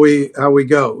kind of how we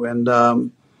go.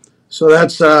 And so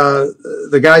that's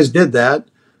the guys did that.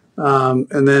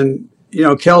 And then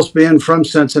Kels being from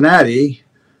Cincinnati,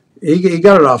 he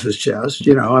got it off his chest.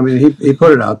 I mean, he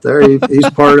put it out there. He's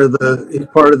part of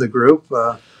the group.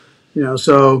 But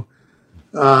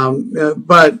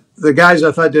the guys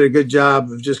I thought did a good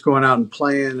job of just going out and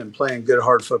playing good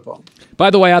hard football. By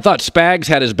the way, I thought Spags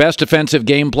had his best defensive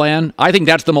game plan. I think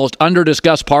that's the most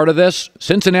under-discussed part of this.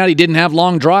 Cincinnati didn't have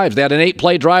long drives. They had an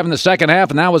 8-play drive in the second half,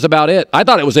 and that was about it. I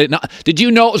thought it was it. Did you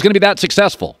know it was going to be that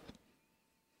successful?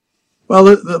 Well,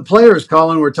 the players,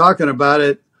 Colin, were talking about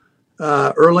it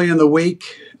early in the week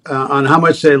on how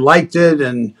much they liked it,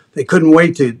 and they couldn't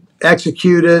wait to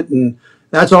execute it, and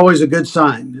that's always a good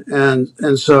sign.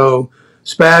 And so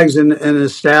Spags and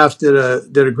his staff did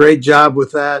a great job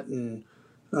with that, and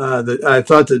I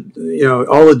thought that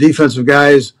all the defensive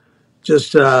guys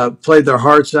just played their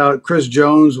hearts out. Chris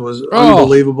Jones was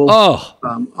unbelievable,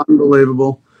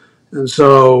 unbelievable, and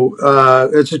so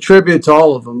it's a tribute to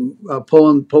all of them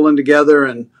pulling together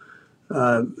and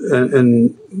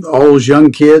all those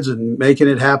young kids and making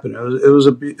it happen. It was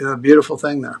a beautiful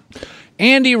thing there.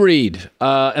 Andy Reid,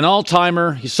 an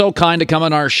all-timer. He's so kind to come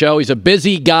on our show. He's a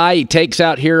busy guy. He takes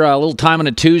out here a little time on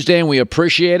a Tuesday, and we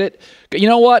appreciate it. You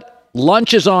know what?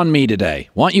 Lunch is on me today.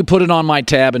 Why don't you put it on my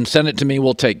tab and send it to me?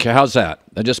 We'll take care. How's that?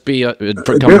 That'd just be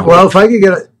well, if I could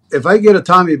get a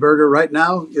Tommy Burger right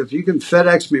now, if you can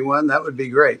FedEx me one, that would be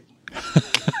great.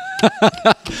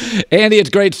 Andy, it's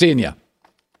great seeing you.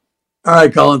 All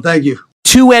right, Colin. Thank you.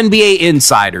 Two NBA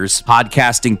insiders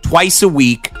podcasting twice a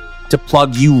week to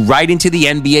plug you right into the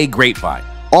NBA grapevine.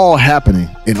 All happening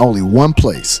in only one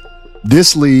place.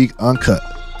 This League Uncut,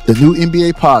 the new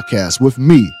NBA podcast with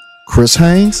me, Chris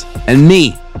Haynes, and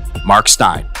me, Mark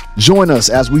Stein. Join us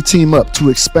as we team up to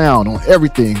expound on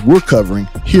everything we're covering,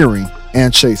 hearing,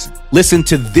 and chasing. Listen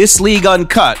to This League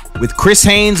Uncut with Chris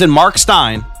Haynes and Mark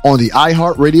Stein on the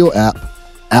iHeartRadio app,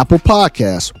 Apple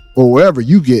Podcasts, or wherever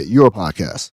you get your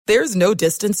podcasts. There's no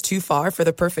distance too far for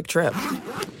the perfect trip.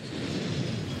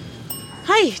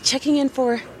 Hi, checking in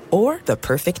for... Or the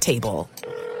perfect table.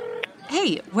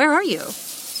 Hey, where are you?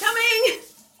 Coming!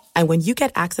 And when you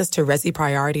get access to Resi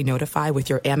Priority Notify with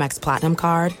your Amex Platinum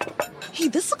card... Hey,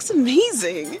 this looks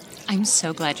amazing! I'm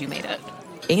so glad you made it.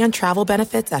 And travel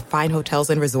benefits at fine hotels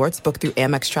and resorts booked through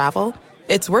Amex Travel,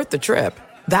 it's worth the trip.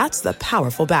 That's the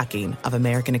powerful backing of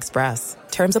American Express.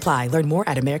 Terms apply. Learn more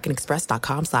at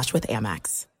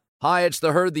americanexpress.com/withAmex. Hi, it's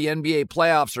The Herd. The NBA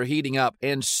playoffs are heating up,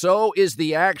 and so is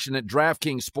the action at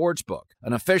DraftKings Sportsbook,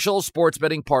 an official sports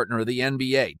betting partner of the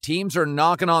NBA. Teams are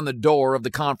knocking on the door of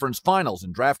the conference finals,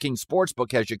 and DraftKings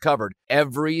Sportsbook has you covered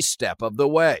every step of the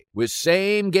way with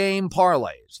same-game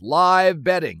parlays, live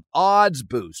betting, odds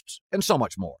boosts, and so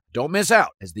much more. Don't miss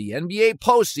out as the NBA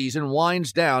postseason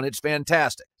winds down. It's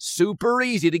fantastic. Super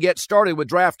easy to get started with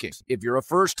DraftKings. If you're a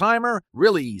first-timer,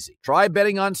 really easy. Try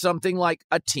betting on something like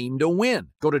a team to win.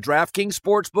 Go to DraftKings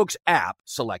Sportsbook's app,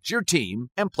 select your team,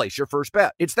 and place your first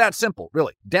bet. It's that simple,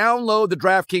 really. Download the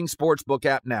DraftKings Sportsbook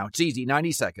app now. It's easy,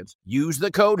 90 seconds. Use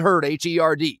the code HERD,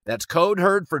 H-E-R-D. That's code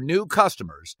HERD for new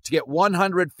customers to get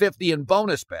 $150 in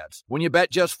bonus bets when you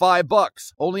bet just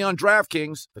 $5. Only on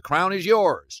DraftKings. The crown is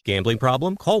yours. Gambling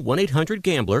problem? Call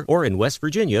 1-800-GAMBLER or in West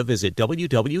Virginia, visit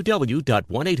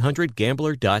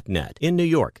www.1800gambler.net. In New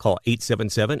York, call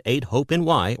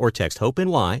 877-8-HOPE-NY or text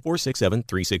HOPE-NY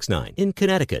 467-369. In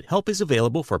Connecticut, help is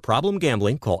available for problem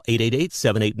gambling. Call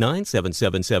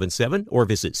 888-789-7777 or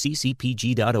visit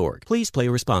ccpg.org. Please play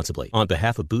responsibly. On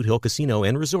behalf of Boot Hill Casino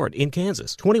and Resort in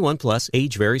Kansas, 21 plus,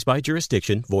 age varies by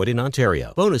jurisdiction, void in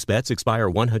Ontario. Bonus bets expire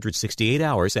 168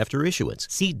 hours after issuance.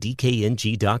 See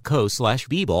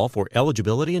dkng.co/bball for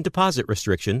eligibility and deposit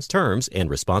restrictions, terms, and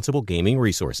responsible gaming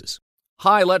resources.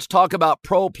 Hi, let's talk about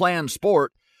Pro Plan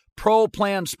Sport. Pro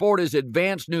Plan Sport is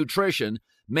advanced nutrition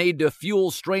made to fuel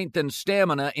strength and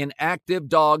stamina in active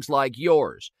dogs like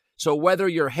yours. So whether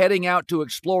you're heading out to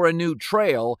explore a new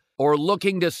trail or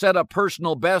looking to set a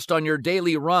personal best on your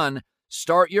daily run,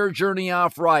 start your journey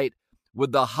off right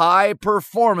with the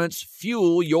high-performance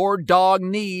fuel your dog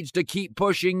needs to keep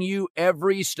pushing you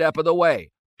every step of the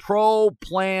way. Pro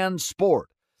Plan Sport.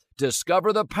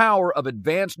 Discover the power of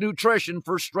advanced nutrition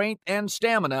for strength and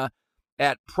stamina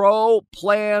at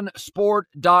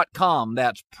ProPlansport.com.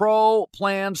 That's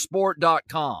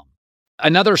ProPlansport.com.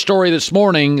 Another story this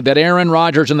morning that Aaron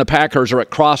Rodgers and the Packers are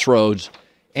at crossroads,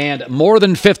 and more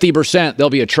than 50% there'll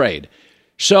be a trade.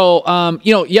 So,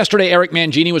 yesterday Eric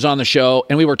Mangini was on the show,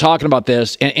 and we were talking about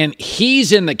this, and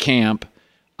he's in the camp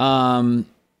that,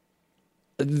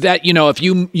 if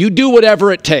you do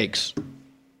whatever it takes,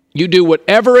 you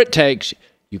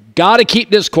got to keep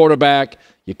this quarterback,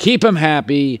 you keep him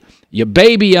happy, you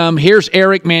baby him. Here's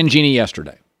Eric Mangini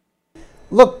yesterday.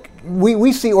 Look,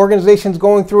 we see organizations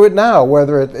going through it now,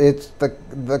 whether it's the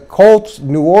Colts,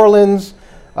 New Orleans,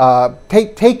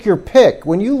 take your pick.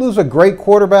 When you lose a great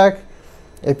quarterback,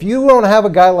 if you don't have a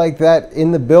guy like that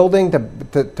in the building to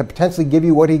potentially give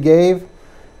you what he gave,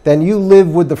 then you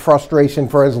live with the frustration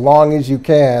for as long as you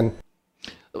can.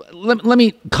 Let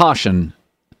me caution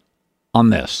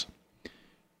on this.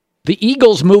 The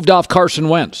Eagles moved off Carson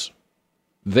Wentz.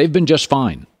 They've been just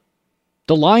fine.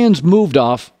 The Lions moved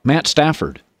off Matt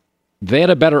Stafford. They had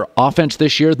a better offense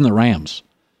this year than the Rams.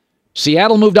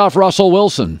 Seattle moved off Russell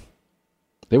Wilson.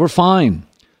 They were fine.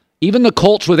 Even the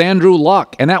Colts with Andrew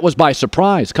Luck, and that was by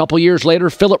surprise. A couple years later,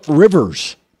 Phillip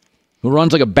Rivers, who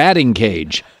runs like a batting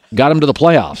cage, got him to the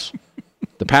playoffs.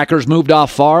 The Packers moved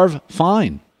off Favre,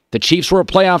 fine. The Chiefs were a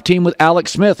playoff team with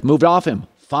Alex Smith, moved off him,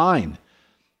 fine.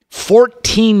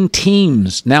 14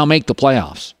 teams now make the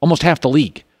playoffs, almost half the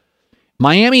league.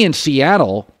 Miami and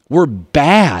Seattle were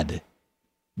bad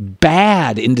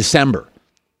in December.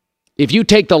 If you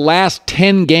take the last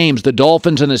 10 games the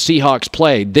Dolphins and the Seahawks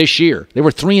played this year, they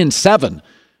were 3-7.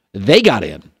 They got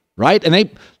in, right? And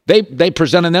they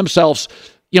presented themselves,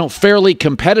 fairly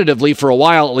competitively for a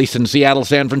while, at least in Seattle,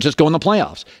 San Francisco in the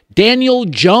playoffs. Daniel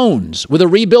Jones, with a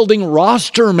rebuilding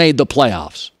roster, made the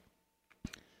playoffs.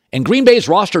 And Green Bay's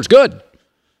roster is good.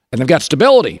 And they've got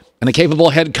stability and a capable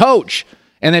head coach.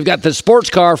 And they've got the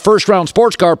first-round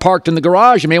sports car parked in the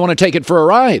garage. You may want to take it for a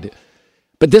ride.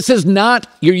 But this is not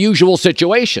your usual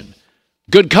situation.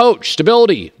 Good coach,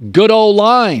 stability, good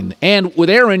O-line. And with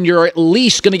Aaron, you're at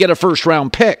least going to get a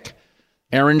first-round pick.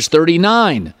 Aaron's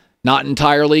 39, not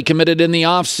entirely committed in the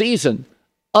offseason.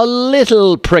 A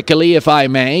little prickly, if I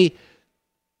may.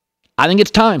 I think it's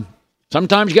time.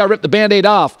 Sometimes you got to rip the Band-Aid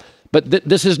off. But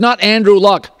this is not Andrew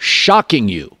Luck shocking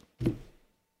you.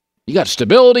 You got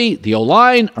stability, the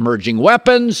O-line, emerging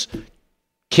weapons.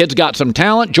 Kid's got some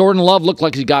talent. Jordan Love looked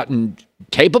like he's gotten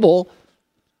capable.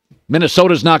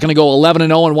 Minnesota's not going to go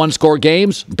 11-0 in one-score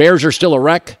games. Bears are still a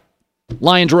wreck.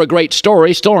 Lions were a great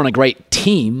story, still on a great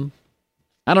team.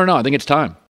 I don't know. I think it's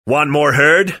time. Want more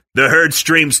Herd? The Herd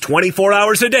streams 24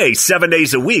 hours a day, 7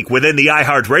 days a week within the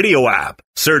iHeartRadio app.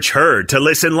 Search Herd to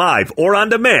listen live or on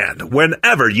demand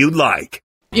whenever you'd like.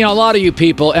 A lot of you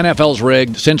people, NFL's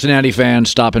rigged. Cincinnati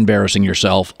fans, stop embarrassing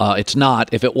yourself. It's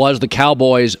not. If it was, the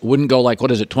Cowboys wouldn't go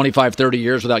 25, 30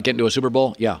 years without getting to a Super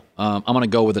Bowl? Yeah, I'm going to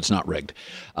go with it's not rigged.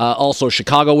 Also,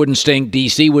 Chicago wouldn't stink.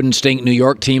 D.C. wouldn't stink. New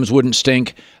York teams wouldn't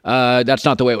stink. That's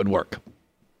not the way it would work.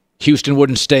 Houston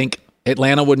wouldn't stink.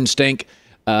 Atlanta wouldn't stink.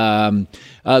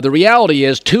 The reality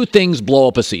is two things blow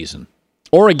up a season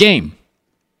or a game: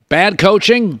 bad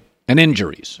coaching and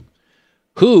injuries.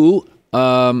 Who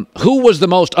Who was the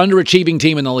most underachieving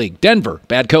team in the league? Denver,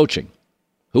 bad coaching.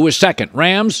 Who was second?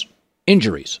 Rams,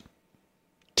 injuries.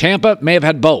 Tampa may have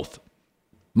had both.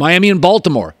 Miami and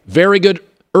Baltimore, very good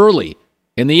early.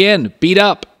 In the end, beat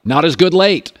up, not as good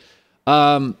late.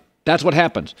 That's what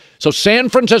happens. So San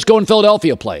Francisco and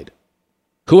Philadelphia played.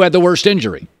 Who had the worst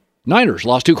injury? Niners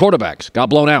lost 2 quarterbacks, got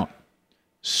blown out.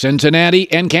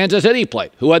 Cincinnati and Kansas City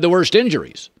played. Who had the worst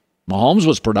injuries? Mahomes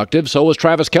was productive, so was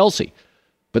Travis Kelce.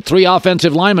 But 3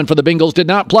 offensive linemen for the Bengals did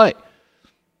not play.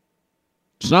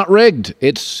 It's not rigged.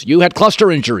 It's you had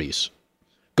cluster injuries.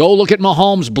 Go look at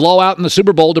Mahomes' blowout in the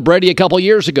Super Bowl to Brady a couple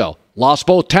years ago. Lost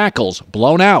both tackles,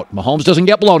 blown out. Mahomes doesn't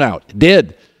get blown out.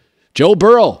 Did. Joe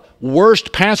Burrow,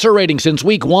 worst passer rating since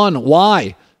week 1.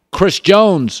 Why? Chris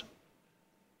Jones,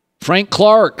 Frank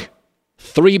Clark,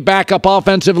 3 backup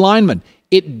offensive linemen.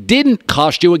 It didn't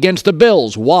cost you against the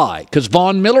Bills. Why? Because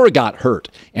Von Miller got hurt,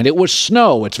 and it was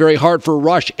snow. It's very hard for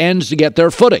rush ends to get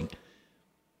their footing.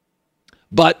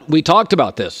 But we talked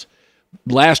about this.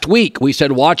 Last week, we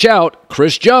said, watch out,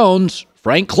 Chris Jones,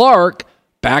 Frank Clark,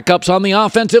 backups on the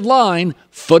offensive line,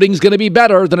 footing's going to be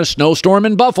better than a snowstorm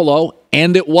in Buffalo,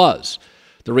 and it was.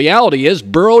 The reality is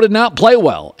Burrow did not play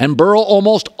well, and Burrow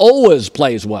almost always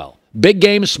plays well. Big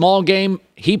game, small game,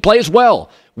 he plays well.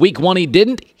 Week 1, he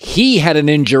didn't. He had an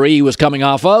injury he was coming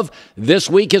off of. This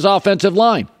week, his offensive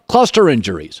line. Cluster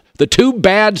injuries. The 2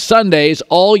 bad Sundays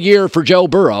all year for Joe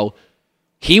Burrow.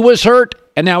 He was hurt,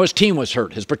 and now his team was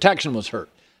hurt. His protection was hurt.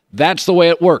 That's the way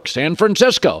it works. San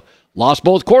Francisco lost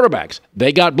both quarterbacks.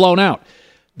 They got blown out.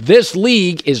 This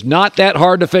league is not that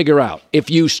hard to figure out. If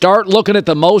you start looking at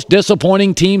the most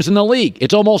disappointing teams in the league,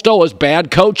 it's almost always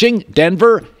bad coaching,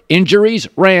 Denver, injuries,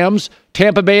 Rams,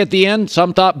 Tampa Bay at the end.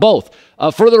 Some thought both.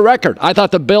 For the record, I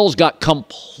thought the Bills got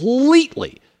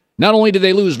completely, not only did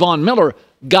they lose Von Miller,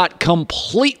 got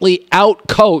completely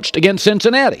out-coached against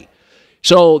Cincinnati.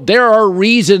 So there are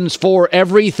reasons for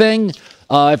everything.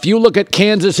 If you look at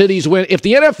Kansas City's win, if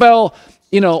the NFL,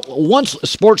 once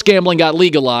sports gambling got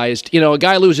legalized, a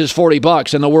guy loses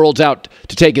 $40 and the world's out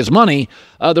to take his money.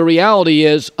 The reality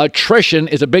is attrition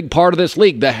is a big part of this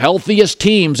league. The healthiest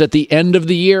teams at the end of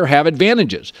the year have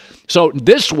advantages. So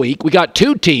this week, we got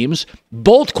 2 teams.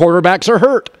 Both quarterbacks are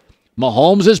hurt.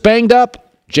 Mahomes is banged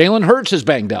up. Jalen Hurts is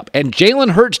banged up. And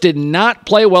Jalen Hurts did not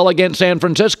play well against San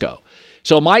Francisco.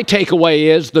 So my takeaway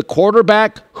is the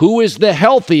quarterback who is the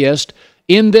healthiest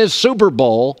in this Super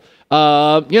Bowl,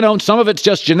 some of it's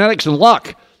just genetics and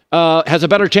luck, has a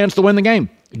better chance to win the game.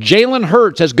 Jalen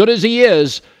Hurts, as good as he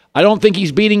is, I don't think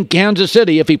he's beating Kansas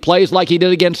City if he plays like he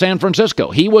did against San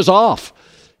Francisco. He was off.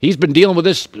 He's been dealing with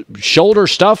this shoulder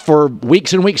stuff for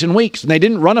weeks and weeks and weeks, and they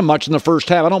didn't run him much in the first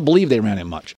half. I don't believe they ran him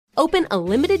much. Open a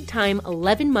limited-time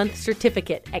 11-month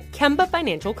certificate at Kemba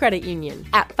Financial Credit Union.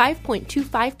 At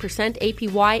 5.25%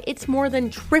 APY, it's more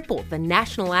than triple the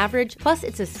national average, plus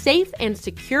it's a safe and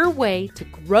secure way to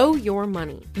grow your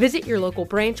money. Visit your local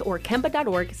branch or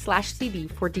kemba.org/CD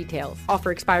for details.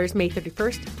 Offer expires May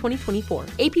 31st, 2024.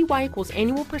 APY equals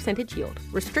annual percentage yield.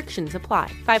 Restrictions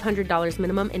apply. $500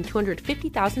 minimum and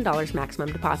 $250,000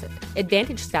 maximum deposit.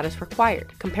 Advantage status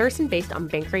required. Comparison based on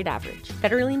bank rate average.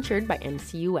 Federally insured by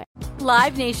NCUA.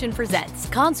 Live Nation presents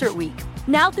Concert Week.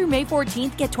 Now through May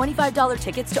 14th, get $25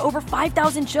 tickets to over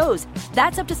 5,000 shows.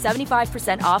 That's up to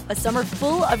 75% off a summer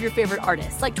full of your favorite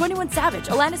artists like 21 Savage,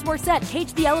 Alanis Morissette,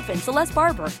 Cage the Elephant, Celeste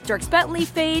Barber, Dierks Bentley,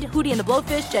 Fade, Hootie and the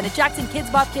Blowfish, Janet Jackson, Kids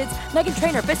Bop Kids, Meghan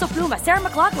Trainor, Peso Pluma, Sarah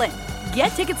McLachlan. Get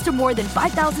tickets to more than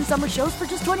 5,000 summer shows for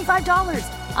just $25.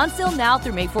 Until now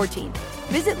through May 14th.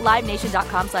 Visit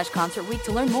LiveNation.com/Concert Week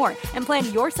to learn more and plan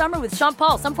your summer with Sean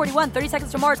Paul, Sum 41, 30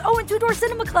 Seconds to Mars, and Two Door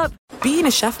Cinema Club. Being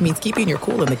a chef means keeping your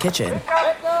cool in the kitchen.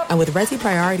 And with Resi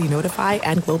Priority Notify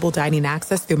and Global Dining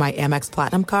Access through my Amex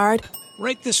Platinum card,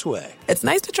 right this way. It's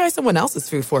nice to try someone else's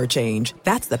food for a change.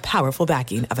 That's the powerful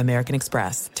backing of American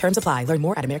Express. Terms apply. Learn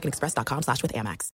more at americanexpress.com/withAmex.